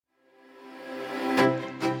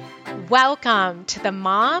Welcome to the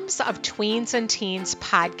Moms of Tweens and Teens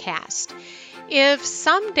podcast. If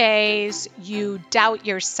some days you doubt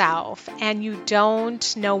yourself and you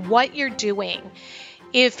don't know what you're doing,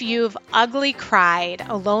 if you've ugly cried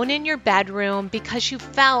alone in your bedroom because you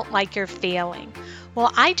felt like you're failing,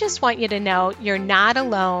 well, I just want you to know you're not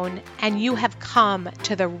alone and you have come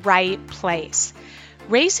to the right place.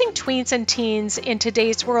 Raising tweens and teens in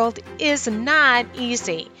today's world is not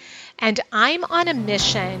easy. And I'm on a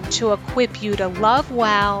mission to equip you to love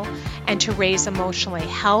well and to raise emotionally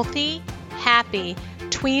healthy, happy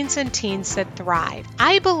tweens and teens that thrive.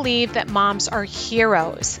 I believe that moms are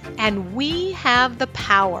heroes and we have the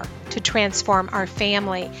power to transform our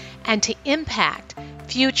family and to impact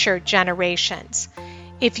future generations.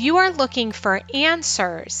 If you are looking for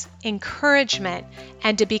answers, encouragement,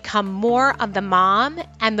 and to become more of the mom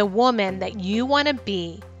and the woman that you want to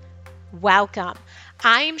be, welcome.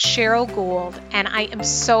 I'm Cheryl Gould, and I am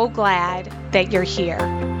so glad that you're here.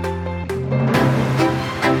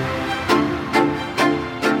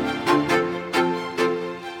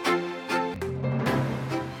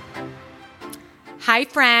 Hi,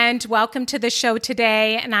 friend. Welcome to the show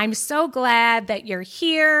today, and I'm so glad that you're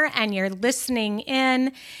here and you're listening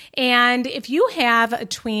in. And if you have a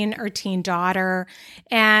tween or teen daughter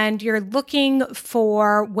and you're looking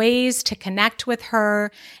for ways to connect with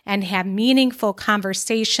her and have meaningful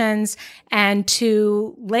conversations and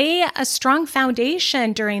to lay a strong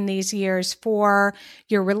foundation during these years for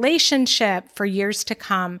your relationship for years to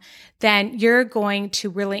come, then you're going to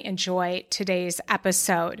really enjoy today's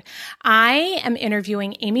episode. I am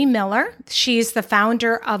interviewing Amy Miller. She's the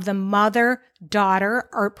founder of the Mother-Daughter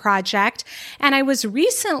Art Project. And I was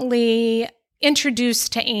recently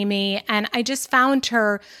introduced to Amy, and I just found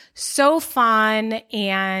her so fun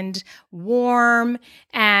and warm,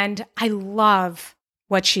 and I love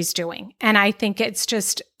what she's doing. And I think it's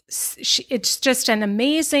just an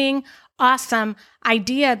amazing, awesome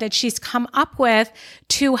idea that she's come up with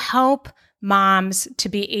to help moms to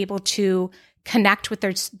be able to connect with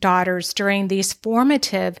their daughters during these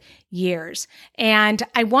formative years. And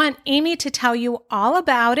I want Amy to tell you all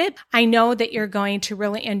about it. I know that you're going to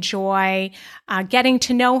really enjoy getting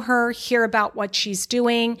to know her, hear about what she's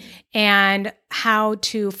doing, and how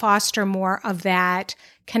to foster more of that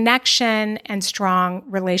connection and strong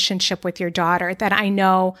relationship with your daughter that I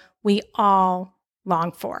know we all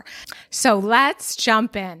long for. So let's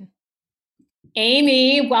jump in.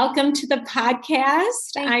 Amy, welcome to the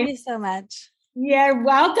podcast. Thank you so much. You're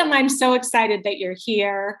welcome. I'm so excited that you're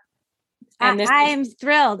here. And I'm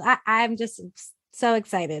thrilled. I'm just so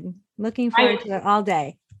excited. Looking forward to it all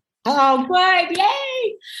day. Oh, good.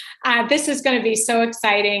 Yay. This is going to be so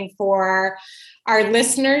exciting for our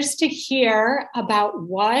listeners to hear about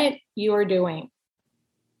what you are doing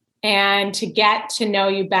and to get to know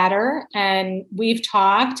you better. And we've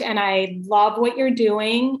talked, and I love what you're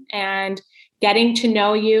doing and getting to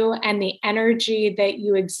know you and the energy that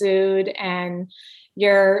you exude and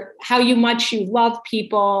how much you love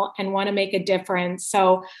people and want to make a difference.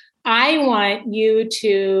 So I want you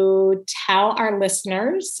to tell our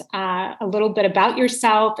listeners a little bit about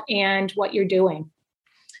yourself and what you're doing.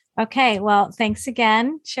 Okay. Well, thanks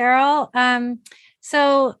again, Cheryl.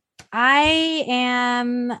 So I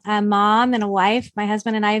am a mom and a wife. My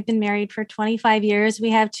husband and I have been married for 25 years.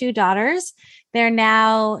 We have two daughters. They're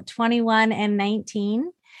now 21 and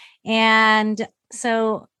 19. And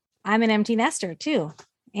so I'm an empty nester too.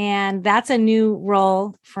 And that's a new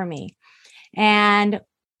role for me. And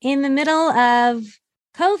in the middle of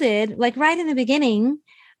COVID, like right in the beginning,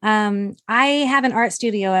 I have an art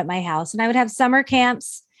studio at my house, and I would have summer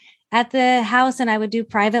camps at the house, and I would do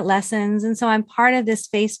private lessons. And so I'm part of this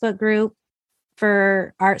Facebook group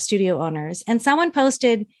for art studio owners. And someone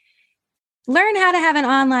posted, learn how to have an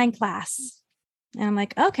online class. And I'm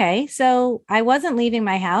like, okay. So I wasn't leaving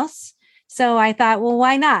my house. So I thought, well,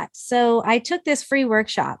 why not? So I took this free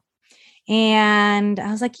workshop and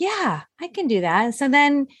I was like, yeah, I can do that. So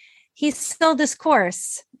then he sold this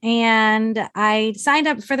course and I signed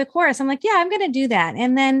up for the course. I'm like, yeah, I'm going to do that.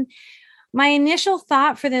 And then my initial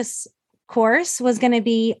thought for this course was going to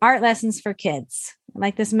be art lessons for kids,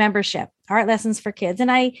 like this membership, art lessons for kids.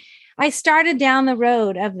 And I started down the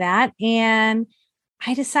road of that, and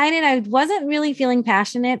I decided I wasn't really feeling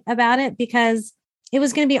passionate about it because it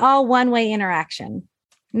was going to be all one-way interaction.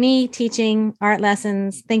 Me teaching art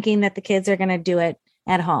lessons, thinking that the kids are going to do it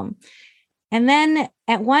at home. And then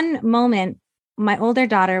at one moment, my older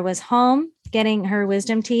daughter was home getting her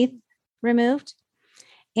wisdom teeth removed.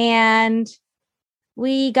 And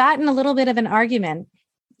we got in a little bit of an argument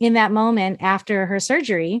in that moment after her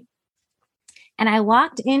surgery. And I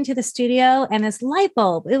walked into the studio and this light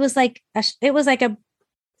bulb, it was like a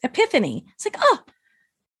epiphany. It's like, oh,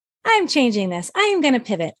 I'm changing this. I am going to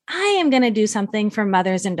pivot. I am going to do something for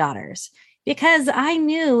mothers and daughters, because I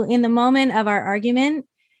knew in the moment of our argument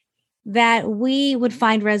that we would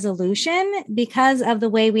find resolution because of the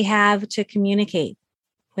way we have to communicate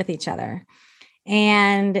with each other.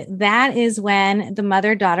 And that is when the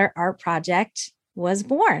mother-daughter art project was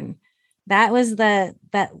born. That was the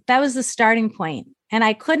starting point. And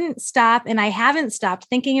I couldn't stop, and I haven't stopped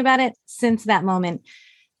thinking about it since that moment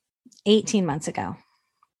 18 months ago.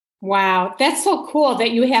 Wow. That's so cool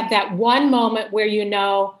that you have that one moment where you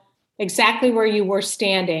know exactly where you were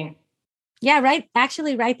standing. Yeah, right.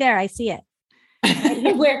 Actually, right there. I see it.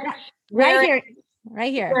 Right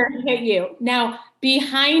here. Where it hit you. Now,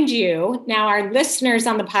 behind you, now our listeners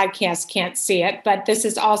on the podcast can't see it, but this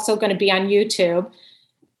is also going to be on YouTube.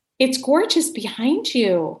 It's gorgeous behind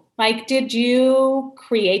you. Like, did you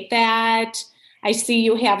create that? I see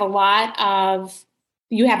you have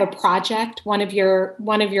you have a project, one of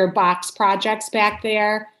your box projects back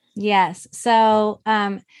there. Yes. So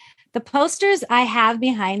the posters I have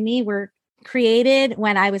behind me were created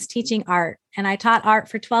when I was teaching art, and I taught art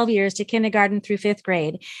for 12 years to kindergarten through 5th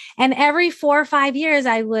grade. And every 4 or 5 years,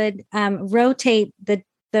 I would rotate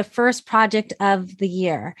the first project of the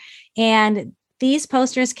year. And these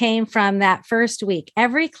posters came from that first week.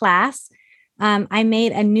 Every class, I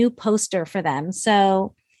made a new poster for them.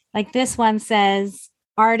 So like this one says,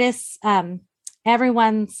 artists,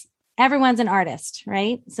 everyone's an artist,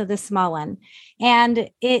 right? So this small one. And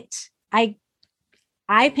I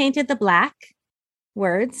painted the black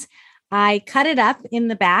words. I cut it up in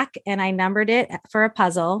the back and I numbered it for a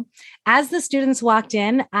puzzle. As the students walked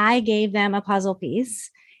in, I gave them a puzzle piece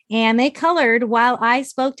and they colored while I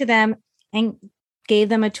spoke to them and gave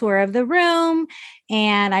them a tour of the room.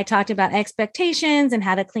 And I talked about expectations and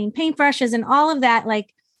how to clean paintbrushes and all of that,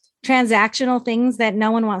 like transactional things that no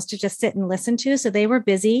one wants to just sit and listen to. So they were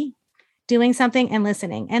busy doing something and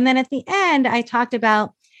listening. And then at the end, I talked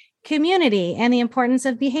about community and the importance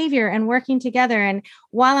of behavior and working together. And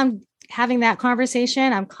while I'm having that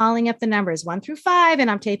conversation, I'm calling up the numbers 1 through 5 and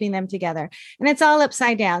I'm taping them together. And it's all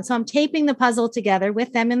upside down. So I'm taping the puzzle together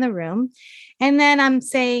with them in the room. And then I'm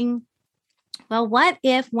saying, well, what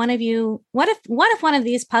if one of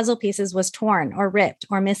these puzzle pieces was torn or ripped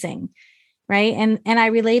or missing? Right. And I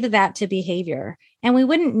related that to behavior, and we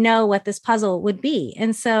wouldn't know what this puzzle would be.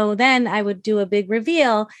 And so then I would do a big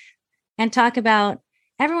reveal and talk about,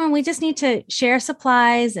 everyone, we just need to share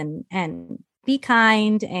supplies and be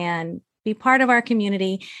kind and be part of our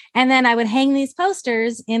community. And then I would hang these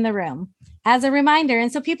posters in the room as a reminder.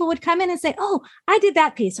 And so people would come in and say, oh, I did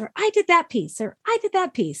that piece, or I did that piece, or I did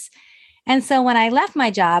that piece. And so when I left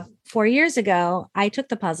my job 4 years ago, I took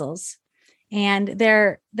the puzzles and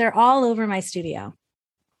they're all over my studio.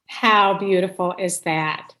 How beautiful is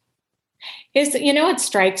that? What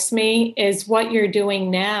strikes me is what you're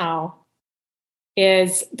doing now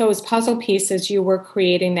is those puzzle pieces, you were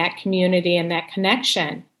creating that community and that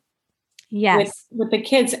connection. Yes. With the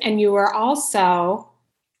kids. And you were also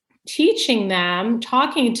teaching them,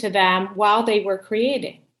 talking to them while they were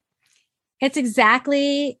creating.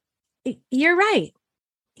 You're right.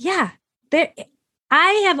 Yeah.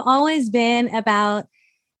 I have always been about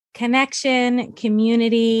connection,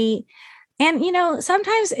 community. And,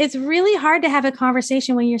 sometimes it's really hard to have a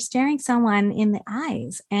conversation when you're staring someone in the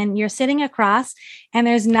eyes and you're sitting across and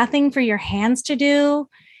there's nothing for your hands to do.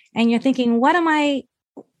 And you're thinking, what do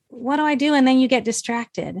I do? And then you get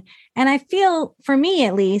distracted. And I feel, for me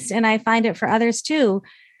at least, and I find it for others too,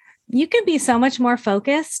 you can be so much more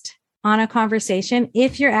focused on a conversation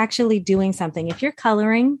if you're actually doing something. If you're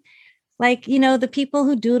coloring, like, the people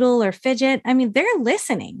who doodle or fidget, I mean, they're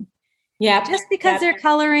listening. Yeah. Just because they're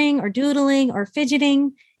coloring or doodling or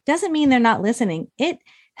fidgeting doesn't mean they're not listening. It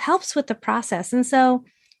helps with the process. And so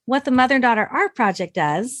what the Mother-Daughter Art Project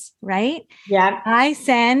does, right? Yeah. I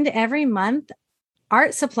send every month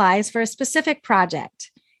art supplies for a specific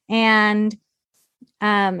project. And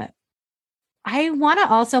I want to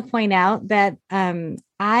also point out that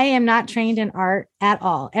I am not trained in art at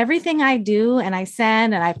all. Everything I do and I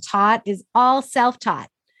send and I've taught is all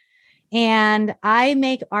self-taught. And I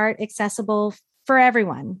make art accessible for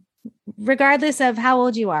everyone, regardless of how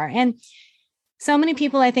old you are. And so many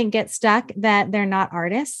people, I think, get stuck that they're not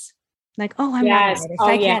artists. Like, oh, I'm not an artist.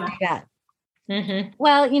 I can't do that. Mm-hmm.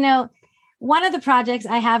 Well, one of the projects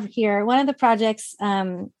I have here,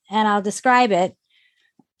 and I'll describe it,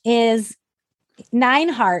 is 9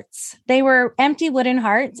 hearts. They were empty wooden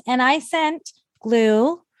hearts. And I sent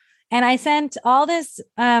glue and I sent all this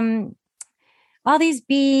all these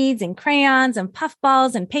beads and crayons and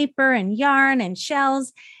puffballs and paper and yarn and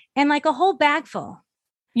shells and like a whole bag full.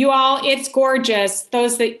 You all, it's gorgeous.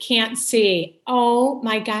 Those that can't see. Oh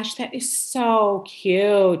my gosh, that is so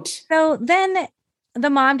cute. So then the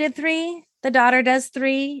mom did 3, the daughter does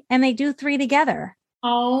 3, and they do 3 together.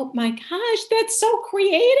 Oh my gosh, that's so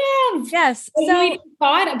creative. Yes. So you even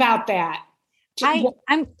thought about that.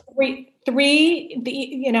 I'm three,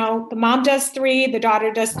 the mom does 3, the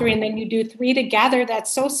daughter does 3, and then you do 3 together.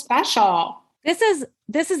 That's so special. This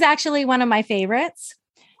is actually one of my favorites.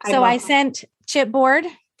 So I sent chipboard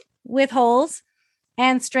with holes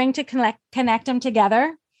and string to connect them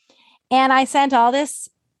together. And I sent all this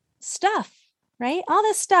stuff, right? All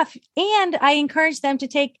this stuff. And I encouraged them to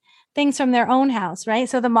take things from their own house, right?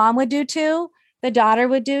 So the mom would do 2, the daughter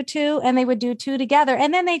would do 2, and they would do 2 together.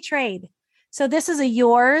 And then they trade. So this is a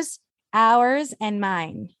yours, ours, and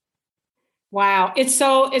mine. Wow. It's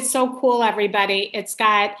so cool, everybody. It's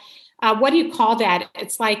got, what do you call that?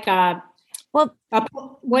 It's like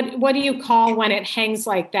what do you call when it hangs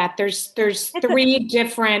like that? There's 3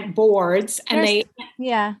 different boards, and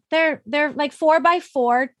they're like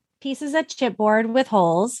 4x4 pieces of chipboard with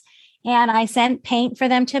holes. And I sent paint for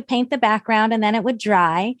them to paint the background, and then it would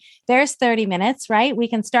dry. There's 30 minutes, right? We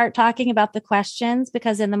can start talking about the questions,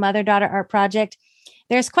 because in the Mother-Daughter Art Project,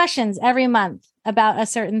 there's questions every month about a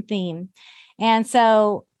certain theme. And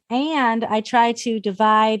I try to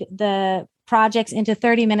divide the projects into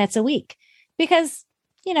 30 minutes a week. Because,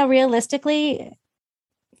 realistically,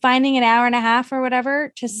 finding an hour and a half or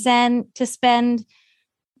whatever to spend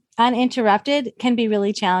uninterrupted can be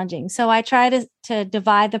really challenging. So I try to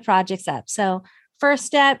divide the projects up. So first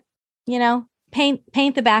step, paint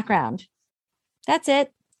the background. That's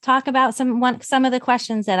it. Talk about some of the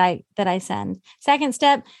questions that I send. Second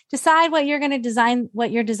step, decide what you're going to design,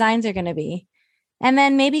 what your designs are going to be. And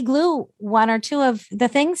then maybe glue 1 or 2 of the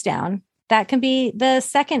things down. That can be the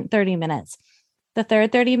second 30 minutes. The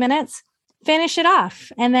third 30 minutes, finish it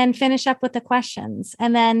off, and then finish up with the questions,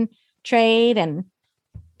 and then trade and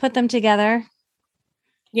put them together.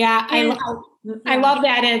 Yeah, I love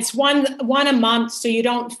that. And it's one a month, so you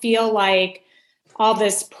don't feel like all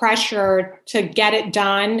this pressure to get it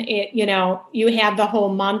done. You have the whole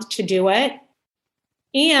month to do it.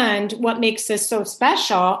 And what makes this so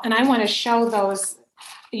special, and I want to show those.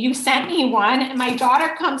 You sent me one, and my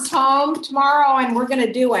daughter comes home tomorrow, and we're going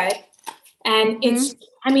to do it. And it's,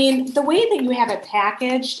 the way that you have it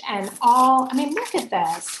packaged and look at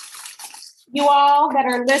this. You all that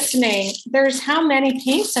are listening, there's how many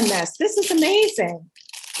paints in this? This is amazing.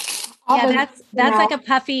 That's like a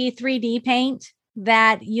puffy 3D paint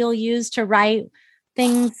that you'll use to write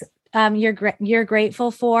things you're grateful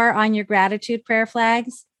for on your gratitude prayer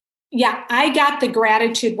flags. Yeah, I got the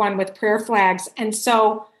gratitude one with prayer flags. And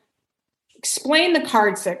so explain the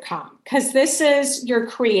cards that come, because this is you're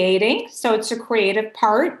creating. So it's a creative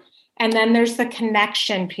part. And then there's the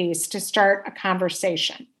connection piece to start a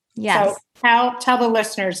conversation. Yes. So tell the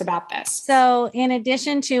listeners about this. So in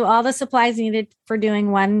addition to all the supplies needed for doing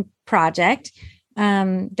one project,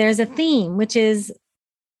 there's a theme, which is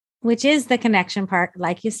the connection part,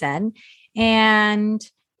 like you said. And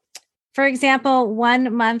for example,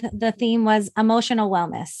 1 month, the theme was emotional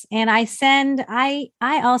wellness. And I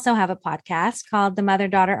also have a podcast called the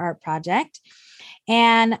Mother-Daughter Art Project.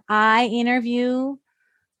 And I interview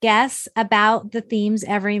guests about the themes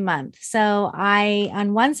every month. So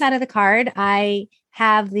on one side of the card, I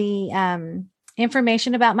have the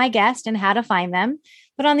information about my guest and how to find them.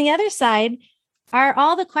 But on the other side are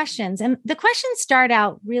all the questions. And the questions start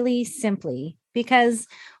out really simply, because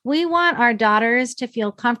we want our daughters to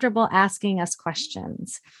feel comfortable asking us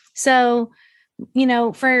questions. So,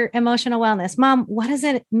 for emotional wellness, Mom, what does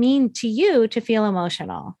it mean to you to feel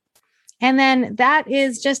emotional? And then that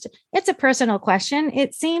is it's a personal question.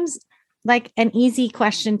 It seems like an easy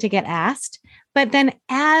question to get asked. But then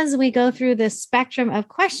as we go through the spectrum of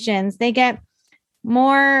questions, they get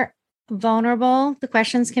more vulnerable. The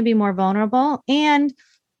questions can be more vulnerable, and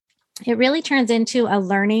it really turns into a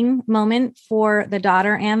learning moment for the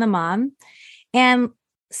daughter and the mom. And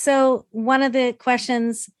so one of the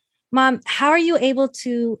questions, Mom, how are you able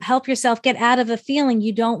to help yourself get out of a feeling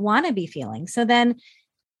you don't want to be feeling? So then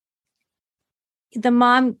the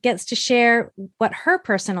mom gets to share what her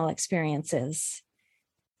personal experience is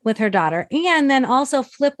with her daughter, and then also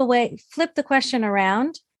flip the question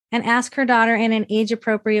around and ask her daughter in an age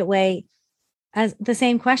appropriate way as the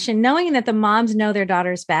same question, knowing that the moms know their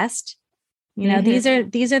daughters best. These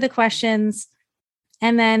are the questions.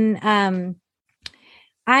 And then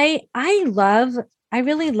I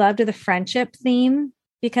really loved the friendship theme,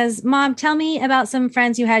 because Mom, tell me about some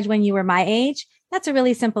friends you had when you were my age That's a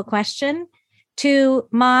really simple question. To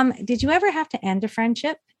Mom, did you ever have to end a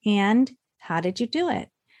friendship? And how did you do it?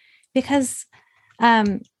 Because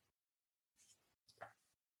I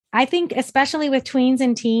think, especially with tweens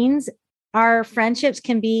and teens, our friendships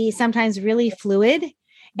can be sometimes really fluid,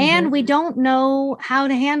 and we don't know how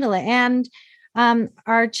to handle it. And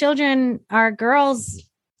our children, our girls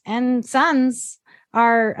and sons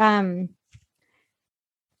are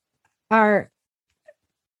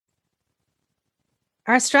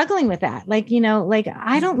struggling with that. Like, like,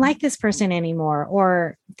 I don't like this person anymore,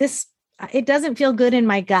 or this, it doesn't feel good in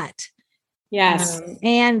my gut. Yes.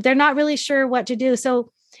 And they're not really sure what to do.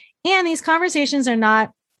 So, and these conversations are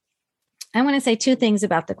not, I want to say two things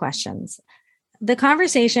about the questions. The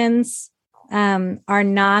conversations are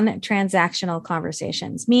non-transactional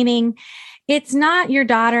conversations, meaning it's not your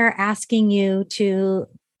daughter asking you to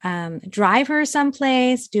drive her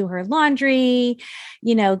someplace, do her laundry,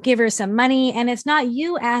 give her some money. And it's not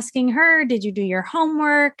you asking her, did you do your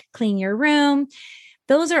homework, clean your room?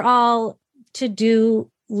 Those are all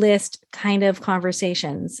to-do list kind of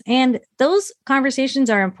conversations. And those conversations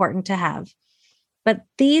are important to have. But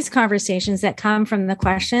these conversations that come from the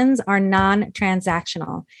questions are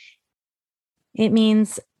non-transactional. It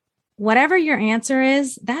means whatever your answer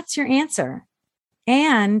is, that's your answer.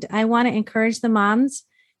 And I want to encourage the moms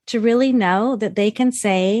to really know that they can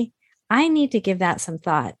say, I need to give that some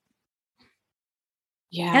thought.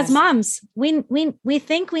 Yes. As moms, we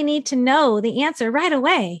think we need to know the answer right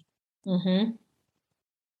away. Mm-hmm.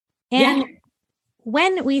 And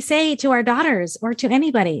when we say to our daughters or to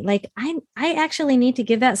anybody, like, I actually need to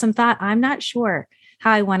give that some thought. I'm not sure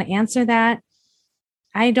how I want to answer that.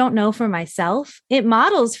 I don't know for myself. It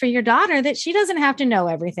models for your daughter that she doesn't have to know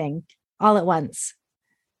everything all at once.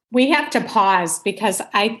 We have to pause, because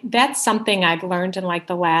that's something I've learned in like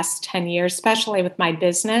the last 10 years, especially with my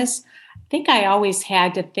business. I think I always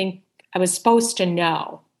had to think I was supposed to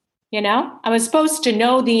know, I was supposed to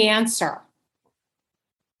know the answer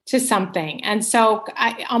to something. And so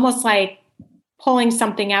I almost like pulling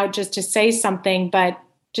something out just to say something, but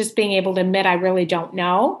just being able to admit I really don't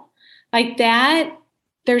know. Like that,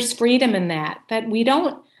 there's freedom in that we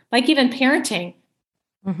don't, like, even parenting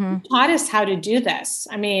taught us how to do this.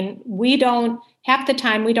 I mean, half the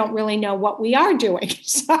time we don't really know what we are doing.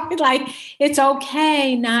 So like, it's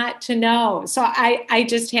okay not to know. So I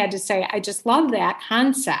just had to say, I just love that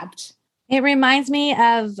concept. It reminds me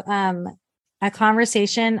of a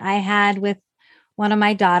conversation I had with one of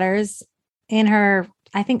my daughters in her,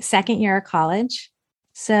 I think, second year of college.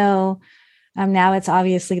 So now it's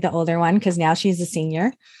obviously the older one, because now she's a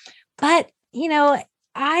senior. But,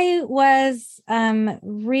 I was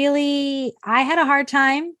I had a hard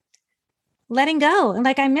time letting go. And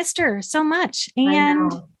like, I missed her so much.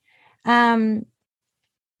 And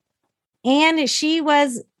she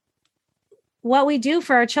was, what we do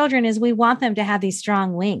for our children is we want them to have these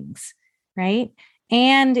strong wings. Right.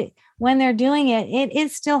 And when they're doing it, it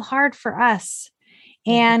is still hard for us.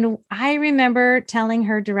 And I remember telling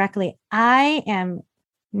her directly, I'm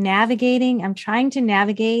trying to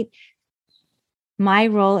navigate my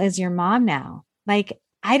role as your mom now. Like,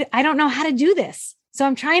 I don't know how to do this. So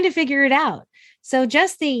I'm trying to figure it out. So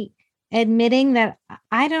just the admitting that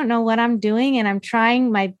I don't know what I'm doing and I'm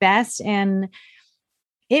trying my best. And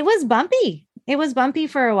it was bumpy. It was bumpy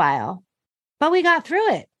for a while, but we got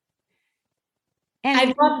through it. And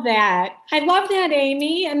I love that. I love that,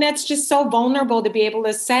 Amy. And that's just so vulnerable to be able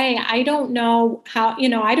to say, I don't know how,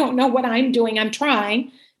 I don't know what I'm doing. I'm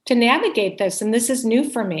trying to navigate this, and this is new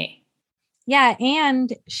for me. Yeah.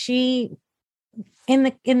 And she, in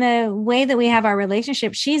the way that we have our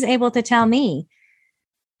relationship, she's able to tell me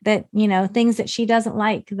that, things that she doesn't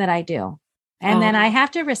like that I do. And then I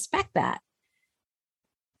have to respect that.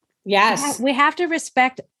 Yes. We have to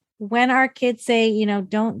respect when our kids say,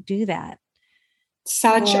 don't do that.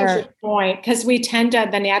 Such a good point, because we tend to,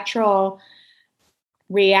 the natural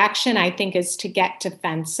reaction, I think, is to get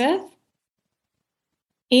defensive.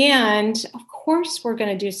 And of course, we're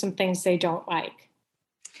going to do some things they don't like.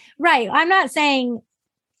 Right. I'm not saying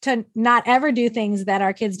to not ever do things that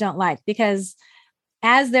our kids don't like, because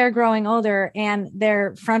as they're growing older and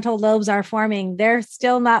their frontal lobes are forming, they're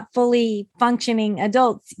still not fully functioning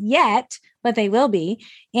adults yet, but they will be.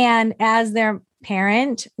 And as their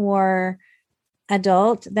parent or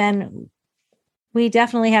adult, then we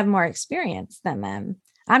definitely have more experience than them.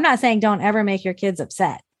 I'm not saying don't ever make your kids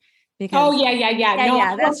upset. Because,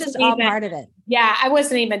 no, that's just all part of it. Yeah, I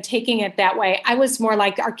wasn't even taking it that way. I was more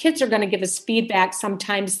like, our kids are going to give us feedback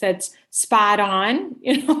sometimes that's spot on,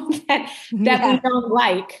 that we don't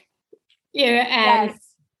like.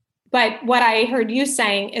 But what I heard you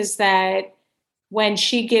saying is that when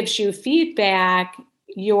she gives you feedback,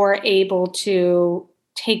 you're able to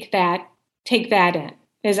take that in.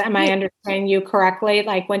 Am I understanding you correctly?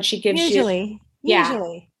 Like when she gives usually, yes,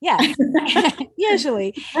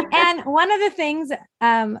 usually. And one of the things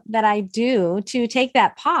that I do to take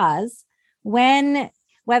that pause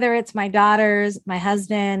whether it's my daughters, my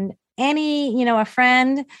husband, a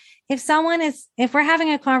friend, if we're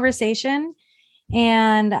having a conversation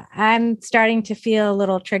and I'm starting to feel a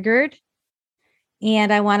little triggered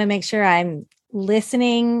and I want to make sure I'm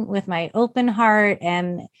listening with my open heart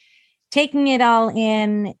and taking it all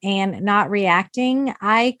in and not reacting,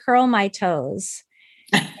 I curl my toes.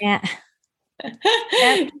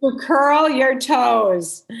 And you curl your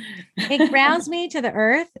toes. It grounds me to the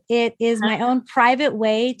earth. It is my own private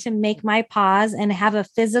way to make my pause and have a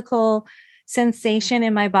physical sensation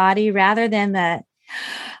in my body rather than the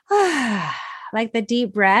like the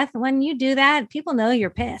deep breath. When you do that, people know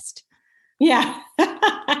you're pissed. Yeah.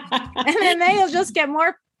 And then they'll just get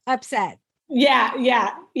more upset.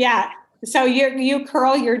 Yeah. So you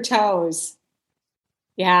curl your toes.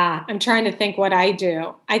 Yeah, I'm trying to think what I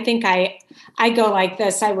do. I think I go like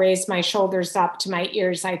this. I raise my shoulders up to my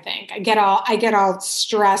ears. I think I get all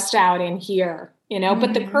stressed out in here,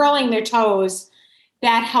 but the curling their toes,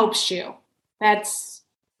 that helps you. That's,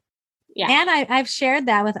 yeah. And I've shared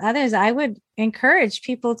that with others. I would encourage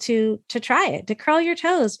people to try it, to curl your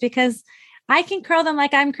toes, because I can curl them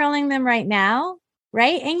like I'm curling them right now.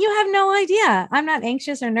 Right. And you have no idea. I'm not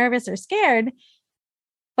anxious or nervous or scared,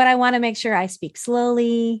 but I want to make sure I speak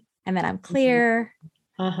slowly and that I'm clear.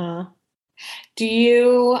 Uh-huh. Do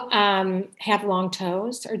you have long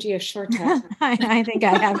toes or do you have short toes? I think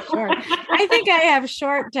I have short. I think I have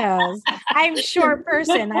short toes. I'm a short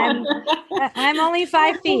person. I'm only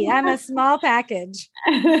 5 feet. I'm a small package.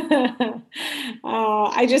 Oh,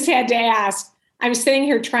 I just had to ask. I'm sitting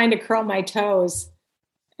here trying to curl my toes.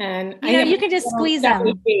 And you can just squeeze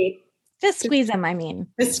them. Just squeeze them, I mean.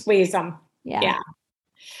 Just squeeze them. Yeah.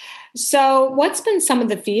 So what's been some of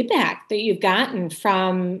the feedback that you've gotten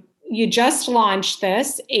from, you just launched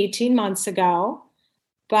this 18 months ago,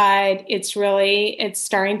 but it's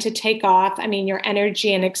starting to take off. I mean, your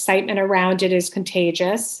energy and excitement around it is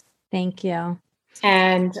contagious. Thank you.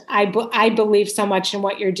 And I believe so much in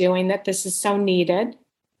what you're doing that this is so needed.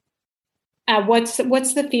 What's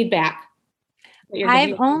the feedback?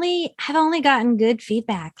 I've only gotten good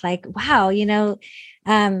feedback. Like, wow,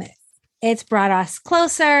 it's brought us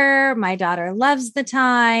closer. My daughter loves the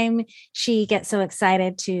time. She gets so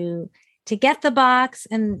excited to get the box.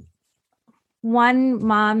 And one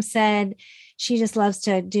mom said she just loves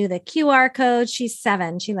to do the QR code. She's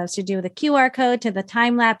 7. She loves to do the QR code to the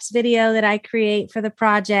time-lapse video that I create for the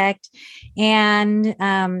project. And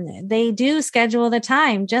they do schedule the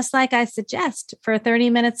time, just like I suggest, for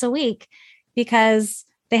 30 minutes a week, because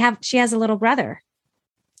she has a little brother.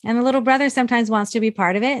 And the little brother sometimes wants to be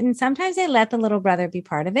part of it. And sometimes they let the little brother be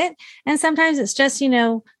part of it. And sometimes it's just,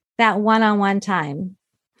 that one-on-one time.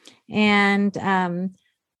 And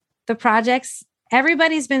the projects,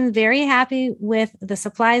 everybody's been very happy with the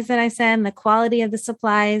supplies that I send, the quality of the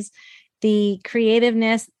supplies, the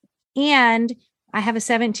creativeness. And I have a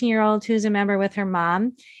 17-year-old who's a member with her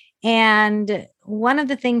mom. And one of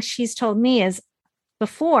the things she's told me is,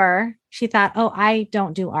 before she thought, oh, I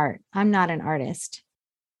don't do art. I'm not an artist.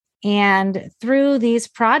 And through these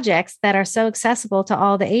projects that are so accessible to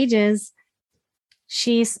all the ages,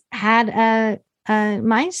 she's had a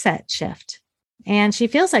mindset shift, and she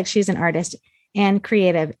feels like she's an artist and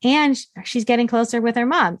creative, and she's getting closer with her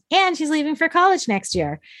mom, and she's leaving for college next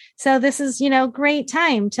year. So this is, great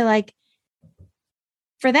time to,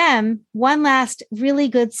 for them, one last really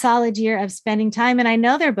good solid year of spending time. And I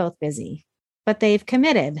know they're both busy, but they've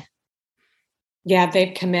committed. Yeah,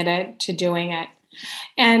 they've committed to doing it.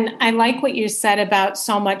 And I like what you said about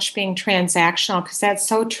so much being transactional, because that's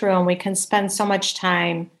so true. And we can spend so much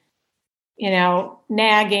time,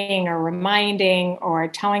 nagging or reminding or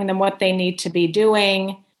telling them what they need to be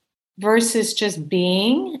doing versus just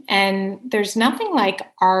being. And there's nothing like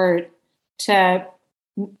art to,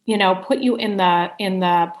 put you in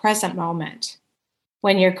the present moment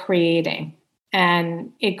when you're creating.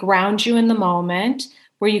 And it grounds you in the moment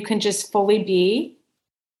where you can just fully be.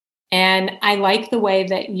 And I like the way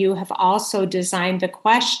that you have also designed the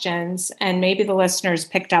questions, and maybe the listeners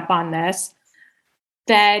picked up on this,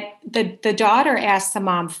 that the daughter asks the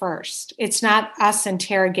mom first. It's not us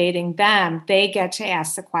interrogating them. They get to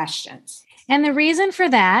ask the questions. And the reason for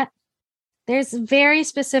that, there's a very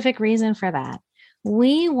specific reason for that.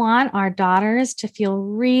 We want our daughters to feel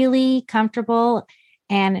really comfortable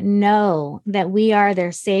and know that we are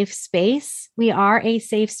their safe space. We are a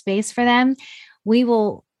safe space for them. we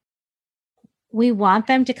want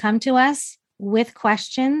them to come to us with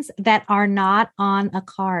questions that are not on a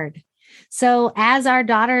card. So as our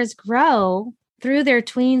daughters grow through their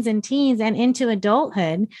tweens and teens and into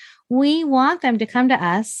adulthood, we want them to come to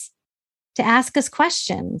us to ask us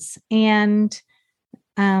questions and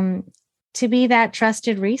to be that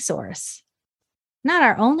trusted resource. Not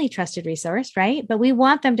our only trusted resource, right? But we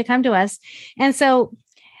want them to come to us. And so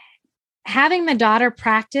having the daughter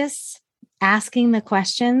practice asking the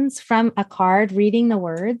questions from a card, reading the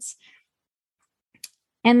words,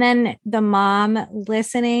 and then the mom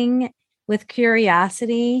listening with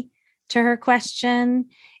curiosity to her question,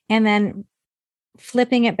 and then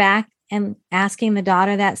flipping it back and asking the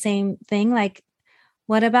daughter that same thing, like,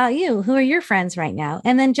 what about you? Who are your friends right now?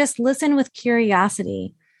 And then just listen with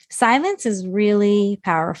curiosity. Silence is really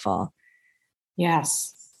powerful.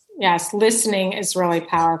 Yes. Yes. Listening is really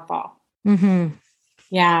powerful. Mm-hmm.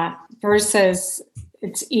 Yeah. Versus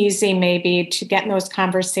it's easy maybe to get in those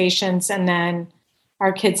conversations and then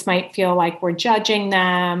our kids might feel like we're judging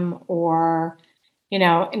them or,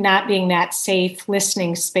 not being that safe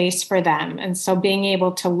listening space for them. And so being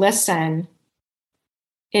able to listen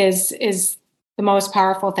is the most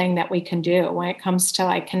powerful thing that we can do when it comes to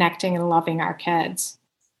like connecting and loving our kids,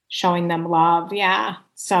 showing them love. Yeah.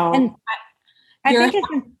 So and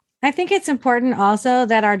I think it's important also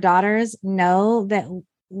that our daughters know that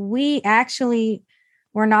we actually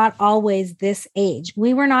were not always this age.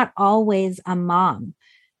 We were not always a mom.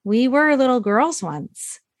 We were little girls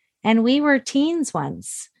once, and we were teens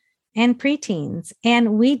once and preteens,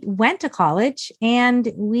 and we went to college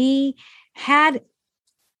and we had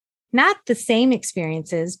not the same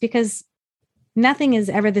experiences because nothing is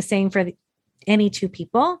ever the same for any two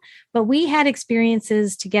people, but we had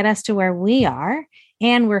experiences to get us to where we are,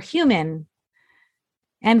 and we're human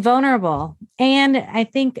and vulnerable. And I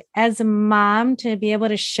think as a mom, to be able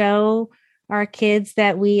to show our kids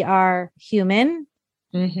that we are human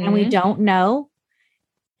and we don't know,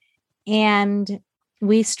 and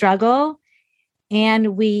we struggle,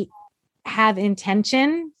 and we have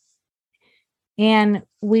intention, and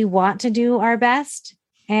we want to do our best.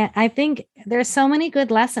 And I think there's so many good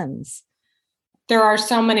lessons. There are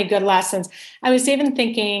so many good lessons. I was even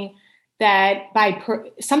thinking that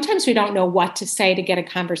sometimes we don't know what to say to get a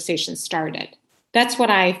conversation started. That's what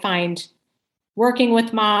I find working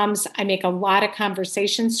with moms. I make a lot of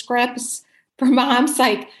conversation scripts for moms,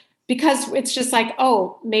 because it's just like,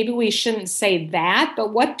 oh, maybe we shouldn't say that,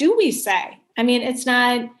 but what do we say? I mean, it's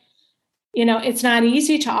not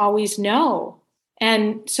easy to always know.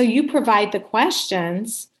 And so you provide the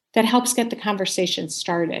questions that helps get the conversation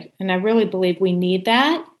started. And I really believe we need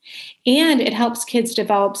that. And it helps kids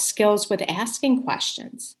develop skills with asking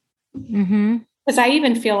questions. Mm-hmm. Because I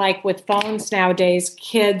even feel like with phones nowadays,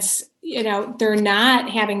 kids, they're not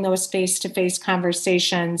having those face-to-face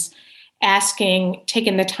conversations,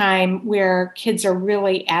 taking the time where kids are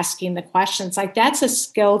really asking the questions. Like that's a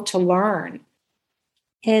skill to learn.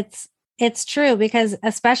 It's true, because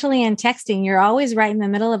especially in texting, you're always right in the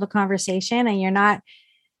middle of a conversation, and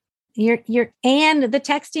and the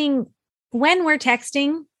texting, when we're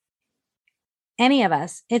texting, any of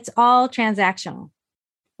us, it's all transactional.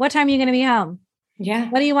 What time are you going to be home? Yeah.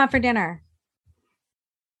 What do you want for dinner?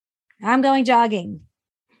 I'm going jogging.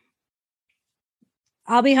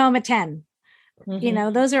 I'll be home at 10. Mm-hmm. None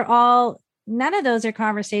of those are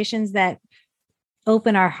conversations that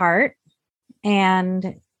open our heart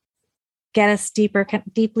and get us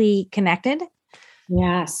deeply connected.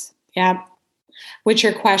 Yes. Yeah. Which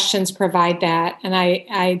your questions provide that. And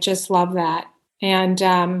I just love that. And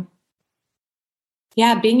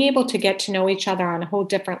being able to get to know each other on a whole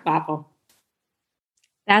different level.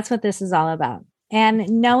 That's what this is all about. And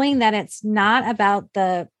knowing that it's not about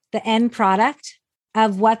the end product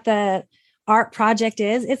of what the art project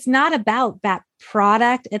is. It's not about that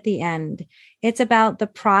product at the end. It's about the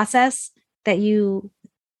process that you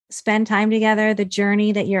spend time together, the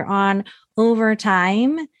journey that you're on over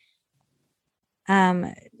time,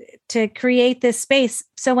 to create this space.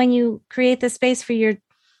 So when you create this space for your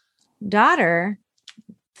daughter,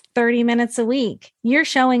 30 minutes a week, you're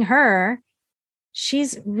showing her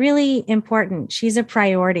she's really important. She's a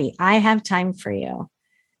priority. I have time for you.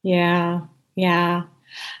 Yeah. Yeah.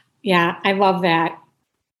 Yeah. I love that.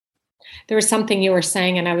 There was something you were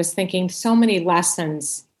saying, and I was thinking so many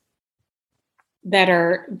lessons that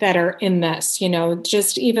are in this,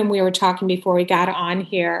 just even we were talking before we got on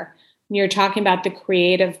here, and you're talking about the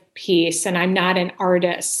creative piece, and I'm not an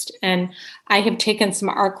artist, and I have taken some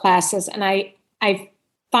art classes, and I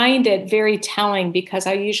find it very telling because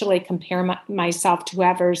I usually compare myself to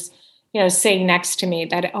whoever's sitting next to me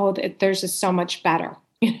that, oh, theirs is so much better,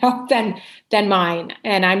 than mine.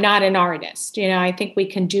 And I'm not an artist. I think we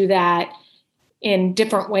can do that in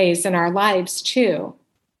different ways in our lives too,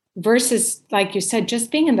 versus, like you said,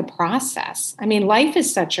 just being in the process. I mean, life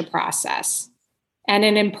is such a process, and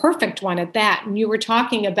an imperfect one at that. And you were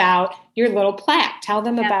talking about your little plaque. Tell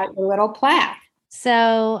them about your little plaque.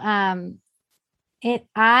 So,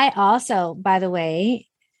 I also, by the way,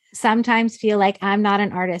 sometimes feel like I'm not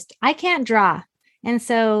an artist. I can't draw. And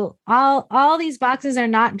so all these boxes are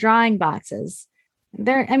not drawing boxes.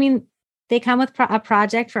 They come with a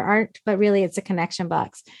project for art, but really it's a connection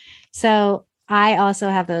box. So I also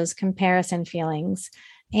have those comparison feelings.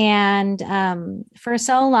 And for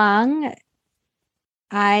so long,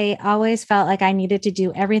 I always felt like I needed to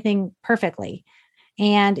do everything perfectly.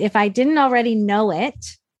 And if I didn't already know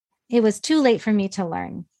it, it was too late for me to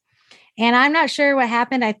learn. And I'm not sure what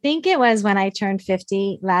happened. I think it was when I turned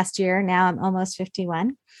 50 last year. Now I'm almost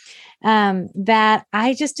 51. That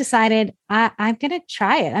I just decided I'm going to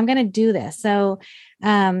try it. I'm going to do this. So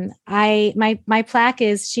my plaque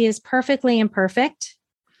is, she is perfectly imperfect.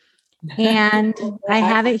 And I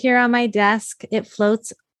have it here on my desk. It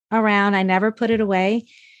floats around. I never put it away.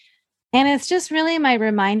 And it's just really my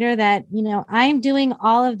reminder that, I'm doing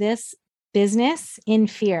all of this business in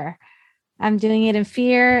fear. I'm doing it in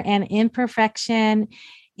fear and imperfection.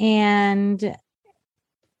 And,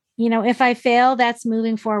 if I fail, that's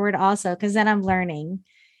moving forward also, because then I'm learning.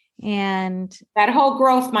 And that whole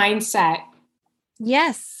growth mindset.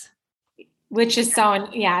 Yes. Which is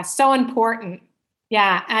so important.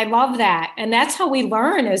 Yeah, I love that. And that's how we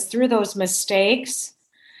learn, is through those mistakes.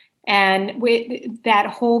 And that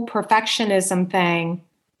whole perfectionism thing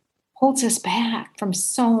holds us back from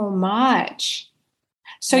so much.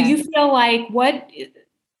 So you feel like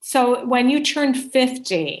so when you turned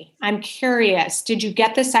 50, I'm curious, did you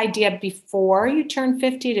get this idea before you turned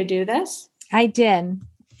 50 to do this? I did.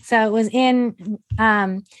 So it was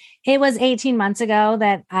it was 18 months ago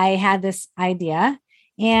that I had this idea,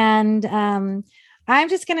 and I'm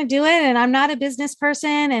just going to do it. And I'm not a business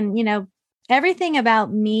person. And, everything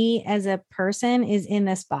about me as a person is in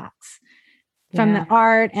this box, from the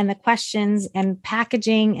art and the questions and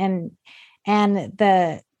packaging and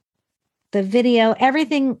the video.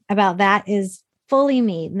 Everything about that is fully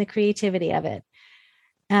me, and the creativity of it.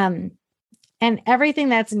 And everything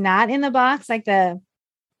that's not in the box, like the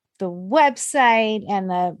website and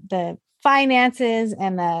the finances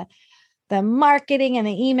and the marketing and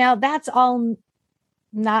the email, that's all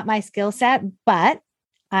not my skill set, but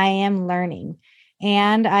I am learning.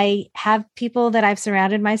 And I have people that I've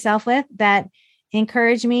surrounded myself with that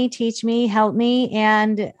encourage me, teach me, help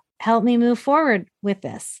me move forward with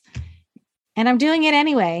this. And I'm doing it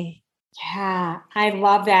anyway. Yeah, I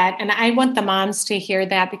love that. And I want the moms to hear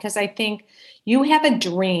that, because I think you have a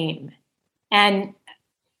dream. And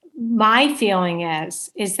my feeling is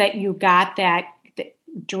that you got that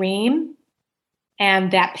dream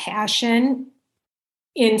and that passion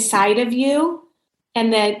inside of you.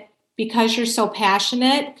 And that because you're so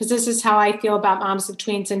passionate, because this is how I feel about moms of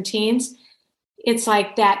tweens and teens, it's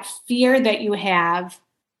like that fear that you have,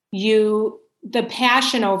 the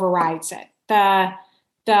passion overrides it.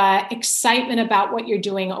 The excitement about what you're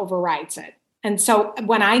doing overrides it. And so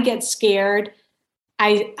when I get scared,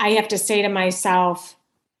 I have to say to myself,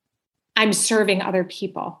 I'm serving other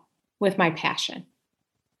people with my passion.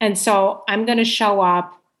 And so I'm going to show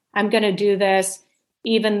up. I'm going to do this,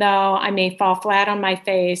 even though I may fall flat on my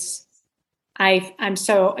face. I'm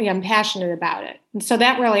passionate about it. And so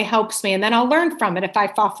that really helps me. And then I'll learn from it if I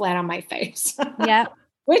fall flat on my face. Yeah.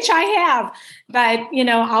 Which I have. But,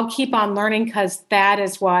 I'll keep on learning, because that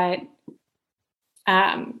is what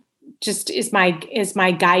just is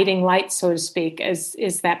my guiding light, so to speak,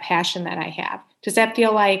 is that passion that I have. Does that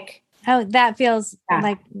feel like? Oh, that feels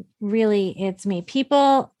like really it's me.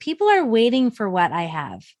 People are waiting for what I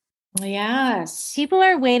have. Yes. People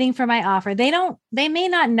are waiting for my offer. They may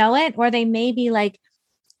not know it, or they may be like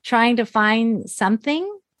trying to find something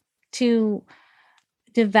to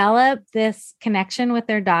develop this connection with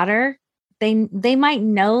their daughter. They might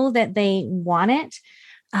know that they want it.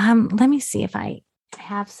 Let me see if I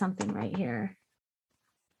have something right here.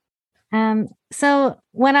 So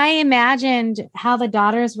when I imagined how the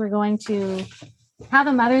mothers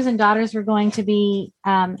and daughters were going to be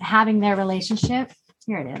having their relationship,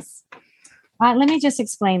 here it is. Let me just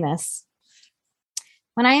explain this.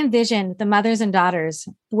 When I envisioned the mothers and daughters,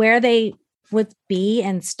 where they would be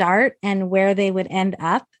and start and where they would end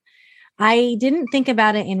up, I didn't think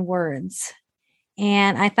about it in words.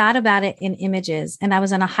 And I thought about it in images. And I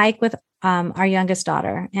was on a hike with our youngest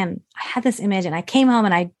daughter, and I had this image, and I came home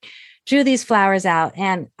and I drew these flowers out,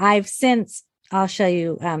 and I've since, I'll show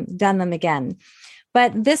you, done them again.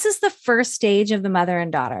 But this is the first stage of the mother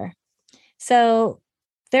and daughter. So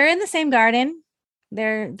they're in the same garden.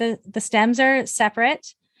 The stems are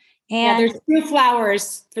separate. And there's two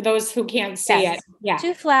flowers for those who can't see it. Yeah.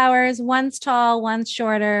 Two flowers, one's tall, one's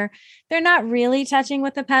shorter. They're not really touching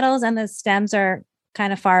with the petals, and the stems are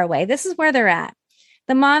kind of far away. This is where they're at.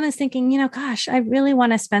 The mom is thinking, gosh, I really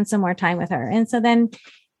want to spend some more time with her. And so then,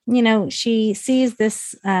 she sees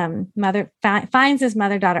this finds this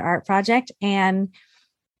mother-daughter art project and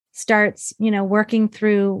starts, working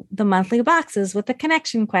through the monthly boxes with the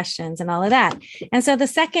connection questions and all of that. And so the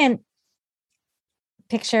second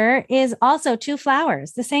picture is also two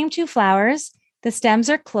flowers, the same two flowers. The stems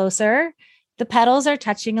are closer. The petals are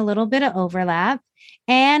touching a little bit of overlap,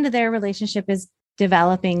 and their relationship is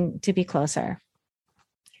developing to be closer.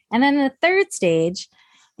 And then the third stage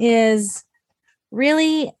is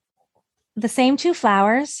really the same two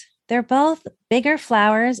flowers. They're both bigger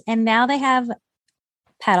flowers, and now they have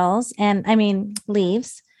petals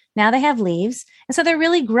leaves. Now they have leaves. And so they're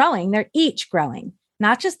really growing. They're each growing,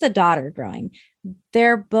 not just the daughter growing.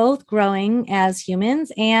 They're both growing as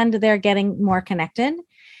humans, and they're getting more connected.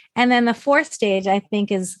 And then the fourth stage, I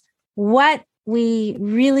think, is what we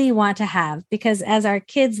really want to have, because as our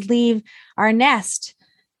kids leave our nest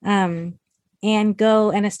and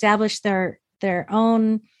go and establish their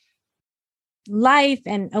own life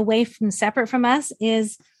and away from, separate from us,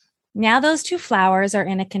 is now those two flowers are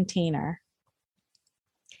in a container.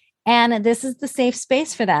 And this is the safe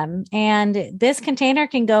space for them. And this container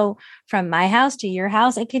can go from my house to your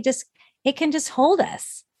house. It can just hold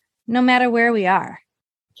us no matter where we are.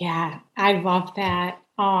 Yeah, I love that.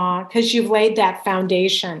 Because you've laid that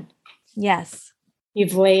foundation. Yes.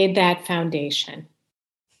 You've laid that foundation.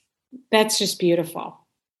 That's just beautiful.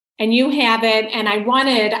 And you have it. And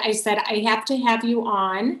I said, I have to have you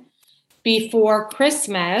on before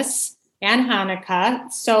Christmas and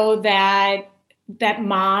Hanukkah so that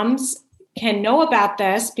moms can know about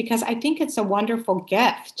this, because I think it's a wonderful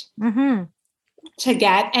gift to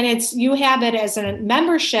get. And you have it as a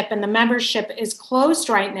membership, and the membership is closed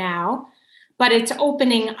right now, but it's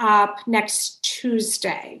opening up next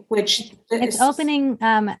Tuesday, which it's opening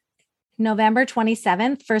November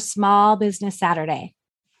 27th for Small Business Saturday.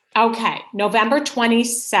 Okay, November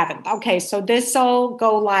 27th. Okay, so this will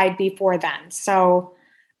go live before then. So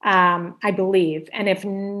I believe. And if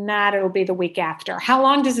not, it'll be the week after. How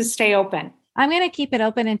long does it stay open? I'm going to keep it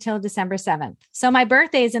open until December 7th. So my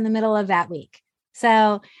birthday is in the middle of that week.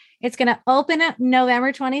 So it's going to open up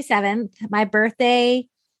November 27th. My birthday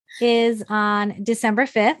is on December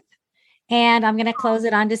 5th, and I'm going to close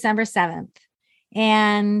it on December 7th.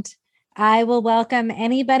 And I will welcome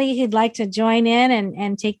anybody who'd like to join in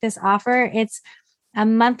and take this offer. It's a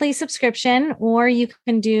monthly subscription, or you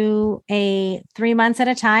can do a 3 months at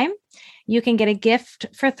a time. You can get a gift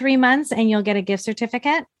for 3 months, and you'll get a gift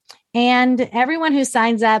certificate. And everyone who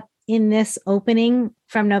signs up in this opening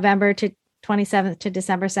from November to 27th to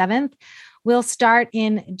December 7th will start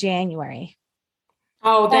in January.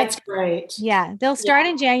 Oh, that's great. Yeah, they'll start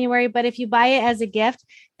in January, but if you buy it as a gift,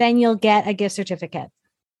 then you'll get a gift certificate.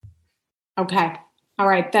 Okay. All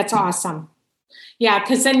right. That's awesome. Yeah,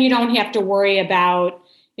 because then you don't have to worry about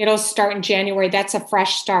it'll start in January. That's a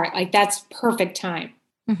fresh start. Like, that's perfect time.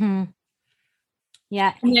 Mm-hmm.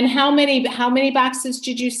 Yeah. And then how many boxes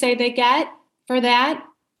did you say they get for that?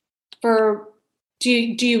 Do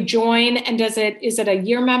you join, and is it a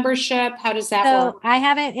year membership? How does that work? I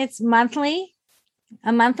have it. It's a monthly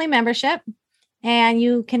membership, and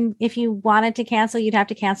you can, if you wanted to cancel, you'd have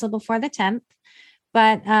to cancel before the 10th.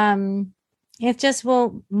 But it just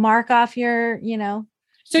will mark off your,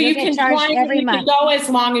 So you can join every month. Go as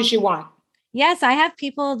long as you want. Yes, I have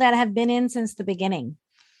people that have been in since the beginning.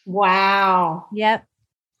 Wow. Yep.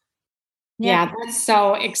 Yeah, that's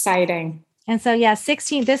so exciting. And so,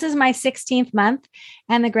 this is my 16th month,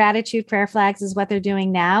 and the gratitude prayer flags is what they're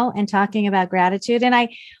doing now, and talking about gratitude. And I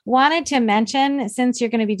wanted to mention, since you're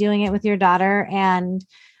going to be doing it with your daughter, and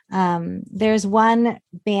there's one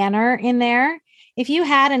banner in there. If you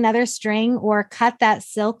had another string or cut that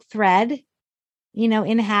silk thread,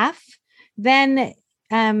 in half, then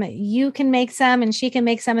you can make some, and she can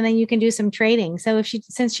make some, and then you can do some trading. So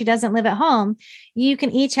since she doesn't live at home, you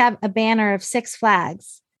can each have a banner of 6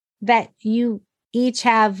 flags that you each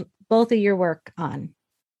have both of your work on.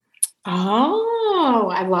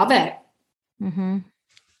 Oh, I love it. Mm-hmm.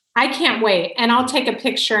 I can't wait. And I'll take a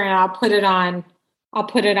picture and I'll put it on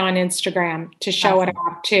Instagram to show it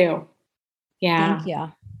off too. Yeah. Thank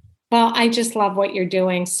you. Well, I just love what you're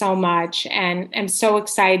doing so much, and I'm so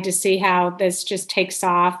excited to see how this just takes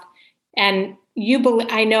off And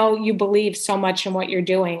I know you believe so much in what you're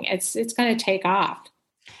doing. It's going to take off.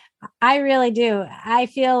 I really do. I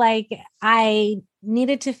feel like I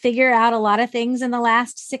needed to figure out a lot of things in the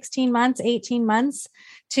last 16 months, 18 months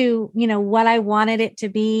to, what I wanted it to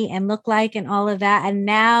be and look like and all of that. And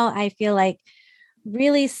now I feel like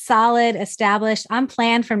really solid, established. I'm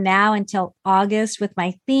planned from now until August with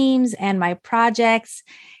my themes and my projects.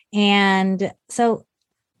 And so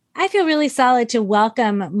I feel really solid to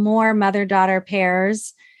welcome more mother-daughter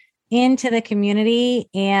pairs into the community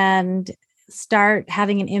and start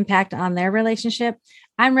having an impact on their relationship.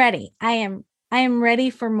 I'm ready. I am ready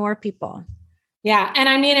for more people. Yeah. And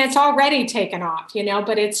I mean, it's already taken off,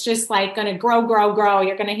 but it's just like going to grow.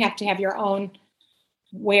 You're going to have your own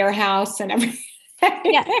warehouse and everything.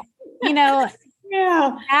 Yeah.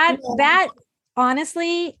 That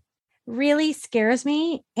honestly really scares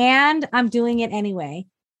me. And I'm doing it anyway,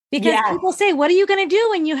 because people say, what are you going to do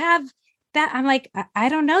when you have that? I'm like, I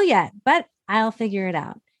don't know yet, but I'll figure it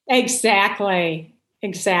out. Exactly.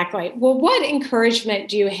 Well, what encouragement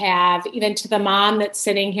do you have even to the mom that's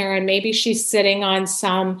sitting here and maybe she's sitting on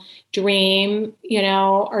some dream,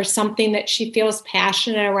 or something that she feels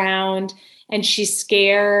passionate around and she's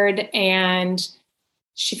scared and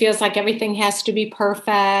she feels like everything has to be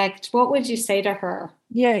perfect? What would you say to her?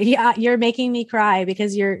 Yeah, you're making me cry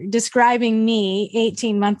because you're describing me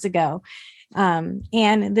 18 months ago.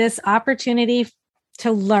 And this opportunity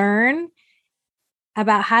to learn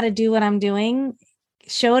about how to do what I'm doing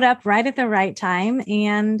showed up right at the right time.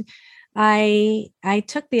 And I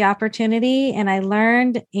took the opportunity and I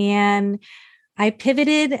learned and I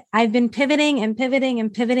pivoted. I've been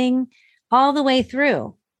pivoting all the way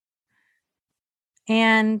through.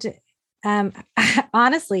 And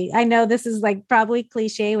honestly, I know this is like probably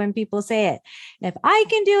cliche when people say it. If I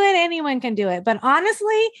can do it, anyone can do it. But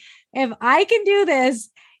honestly, if I can do this,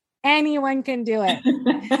 anyone can do it.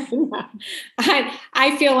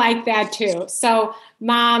 I feel like that too. So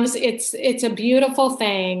moms, it's a beautiful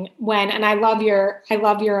thing and I love your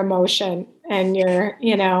emotion and your,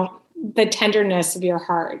 the tenderness of your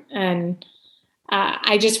heart. And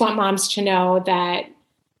I just want moms to know that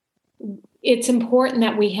it's important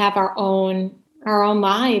that we have our own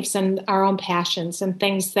lives and our own passions and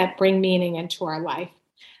things that bring meaning into our life.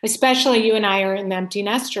 Especially you and I are in the empty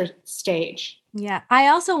nester stage. Yeah. I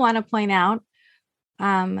also want to point out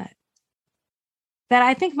that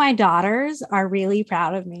I think my daughters are really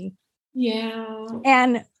proud of me. Yeah.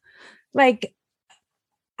 And like,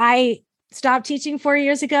 I stopped teaching 4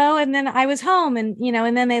 years ago and then I was home and,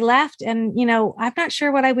 and then they left and, I'm not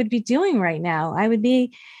sure what I would be doing right now.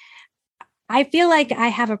 I feel like I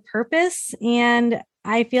have a purpose and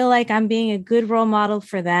I feel like I'm being a good role model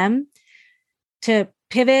for them to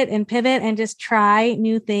pivot and just try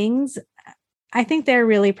new things. I think they're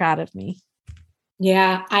really proud of me.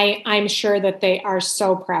 Yeah, I'm sure that they are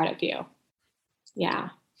so proud of you. Yeah.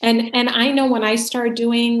 And I know when I started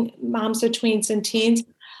doing Moms of Tweens and Teens,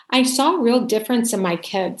 I saw a real difference in my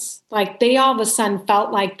kids. Like they all of a sudden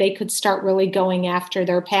felt like they could start really going after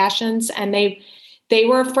their passions, and they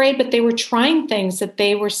were afraid, but they were trying things that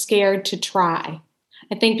they were scared to try.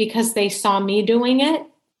 I think because they saw me doing it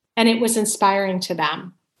and it was inspiring to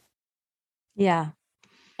them. Yeah.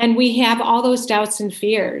 And we have all those doubts and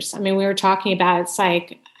fears. I mean, we were talking about, it's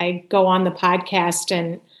like I go on the podcast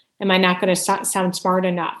and am I not going to sound smart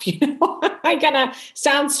enough? Am I going to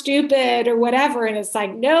sound stupid or whatever? And it's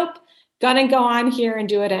like, nope, going to go on here and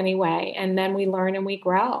do it anyway. And then we learn and we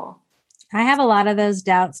grow. I have a lot of those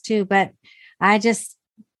doubts too, but I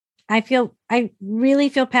really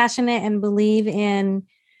feel passionate and believe in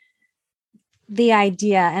the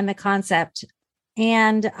idea and the concept.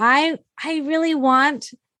 And I really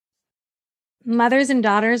want mothers and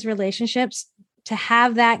daughters relationships to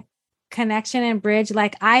have that connection and bridge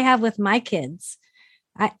like I have with my kids.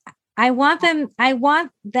 I want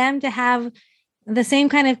them to have the same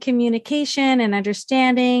kind of communication and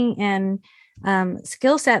understanding and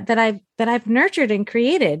skill set that I've nurtured and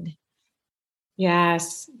created.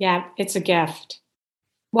 Yes. Yeah. It's a gift.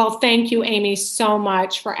 Well, thank you, Amy, so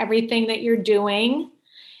much for everything that you're doing.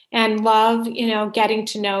 And love, getting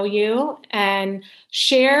to know you, and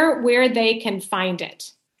share where they can find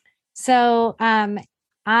it. So on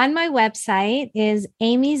my website is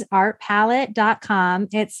amysartpalette.com.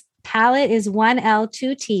 It's palette is 1L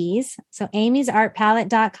 2 T's. So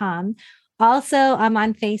amysartpalette.com. Also, I'm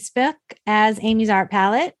on Facebook as Amy's Art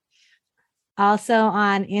Palette. Also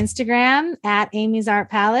on Instagram at Amy's Art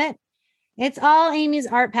Palette. It's all Amy's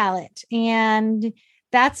Art Palette. And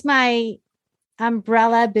that's my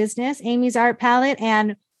umbrella business, Amy's Art Palette.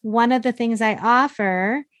 And one of the things I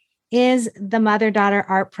offer is the Mother-Daughter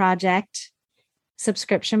Art Project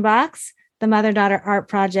subscription box, the Mother-Daughter Art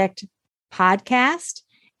Project podcast.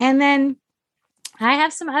 And then I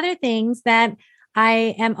have some other things that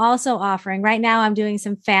I am also offering. Right now, I'm doing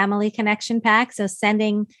some family connection packs. So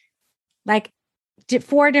sending like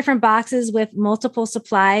 4 different boxes with multiple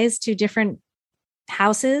supplies to different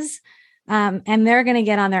houses. And they're going to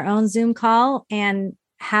get on their own Zoom call and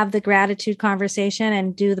have the gratitude conversation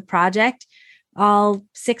and do the project, all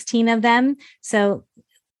 16 of them. So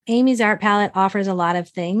Amy's Art Palette offers a lot of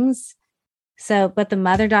things. So, but the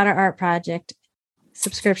Mother-Daughter Art Project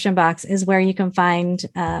subscription box is where you can find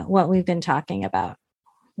what we've been talking about.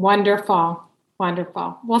 Wonderful.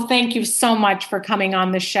 Wonderful. Well, thank you so much for coming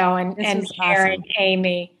on the show and sharing, awesome.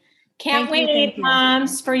 Amy. Can't wait,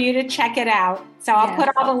 moms, for you to check it out. So I'll put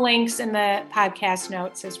all the links in the podcast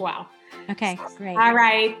notes as well. Okay, great. All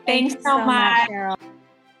right. Thanks so much, Cheryl.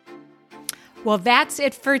 Well, that's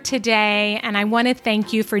it for today. And I want to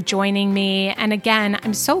thank you for joining me. And again,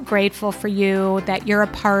 I'm so grateful for you that you're a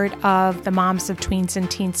part of the Moms of Tweens and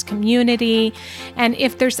Teens community. And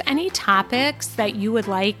if there's any topics that you would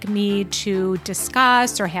like me to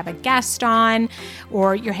discuss or have a guest on,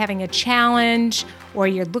 or you're having a challenge, or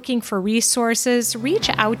you're looking for resources, reach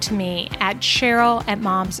out to me at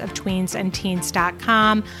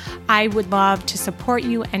Cheryl@momsoftweensandteens.com. I would love to support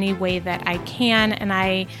you any way that I can, and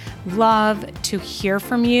I love to hear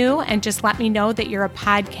from you, and just let me know that you're a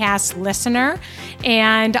podcast listener.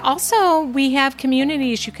 And also, we have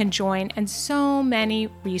communities you can join and so many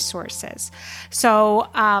resources. So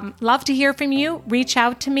love to hear from you. Reach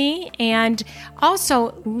out to me, and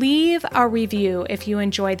also leave a review if you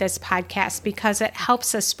enjoy this podcast, because it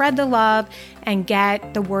helps us spread the love and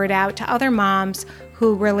get the word out to other moms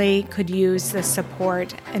who really could use the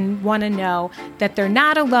support and want to know that they're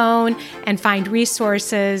not alone, and find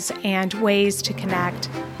resources and ways to connect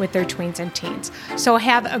with their tweens and teens. So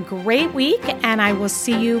have a great week, and I will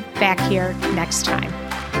see you back here next time.